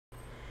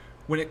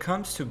When it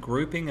comes to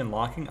grouping and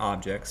locking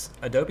objects,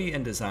 Adobe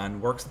InDesign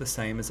works the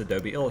same as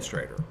Adobe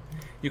Illustrator.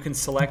 You can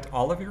select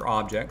all of your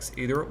objects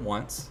either at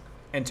once,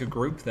 and to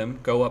group them,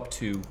 go up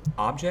to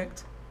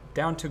Object,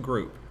 down to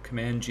Group.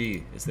 Command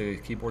G is the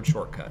keyboard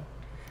shortcut.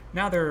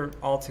 Now they're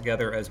all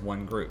together as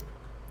one group.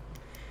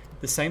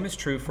 The same is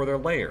true for their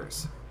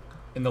layers.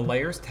 In the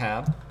Layers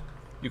tab,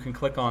 you can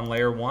click on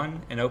Layer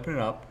 1 and open it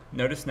up.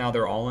 Notice now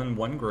they're all in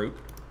one group,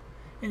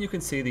 and you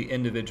can see the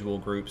individual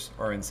groups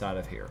are inside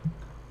of here.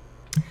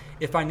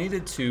 If I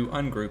needed to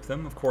ungroup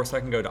them, of course I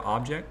can go to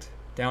Object,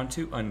 down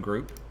to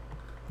Ungroup.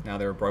 Now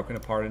they're broken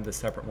apart into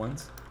separate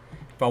ones.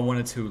 If I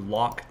wanted to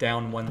lock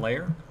down one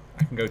layer,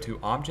 I can go to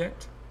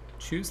Object,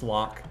 choose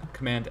Lock,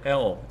 Command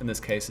L in this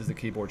case is the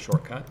keyboard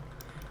shortcut.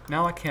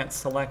 Now I can't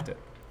select it.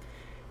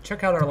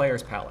 Check out our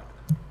Layers palette.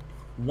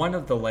 One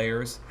of the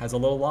layers has a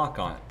little lock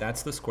on it.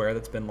 That's the square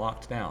that's been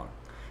locked down.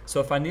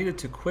 So if I needed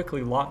to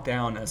quickly lock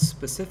down a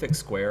specific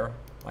square,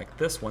 like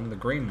this one, the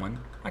green one,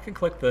 I can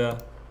click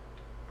the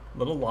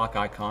little lock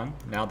icon.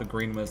 Now the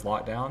green one is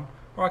locked down,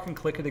 or I can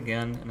click it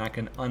again and I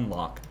can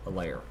unlock a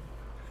layer.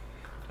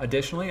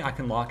 Additionally, I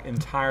can lock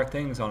entire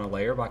things on a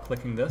layer by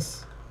clicking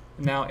this.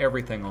 Now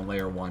everything on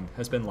layer 1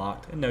 has been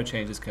locked and no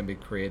changes can be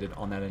created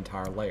on that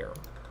entire layer.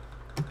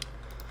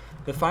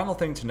 The final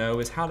thing to know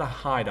is how to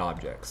hide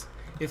objects.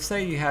 If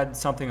say you had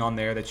something on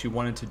there that you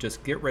wanted to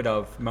just get rid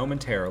of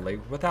momentarily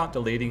without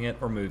deleting it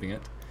or moving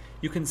it,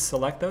 you can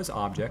select those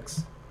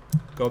objects,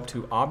 go up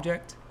to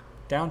Object,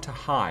 down to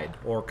Hide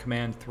or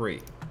Command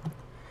 3.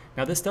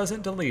 Now this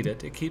doesn't delete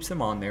it, it keeps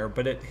them on there,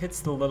 but it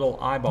hits the little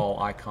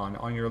eyeball icon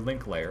on your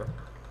link layer.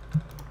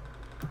 And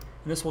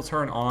this will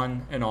turn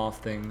on and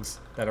off things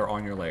that are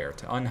on your layer.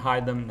 To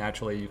unhide them,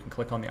 naturally you can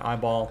click on the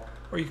eyeball,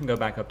 or you can go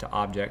back up to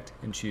Object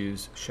and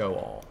choose Show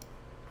All.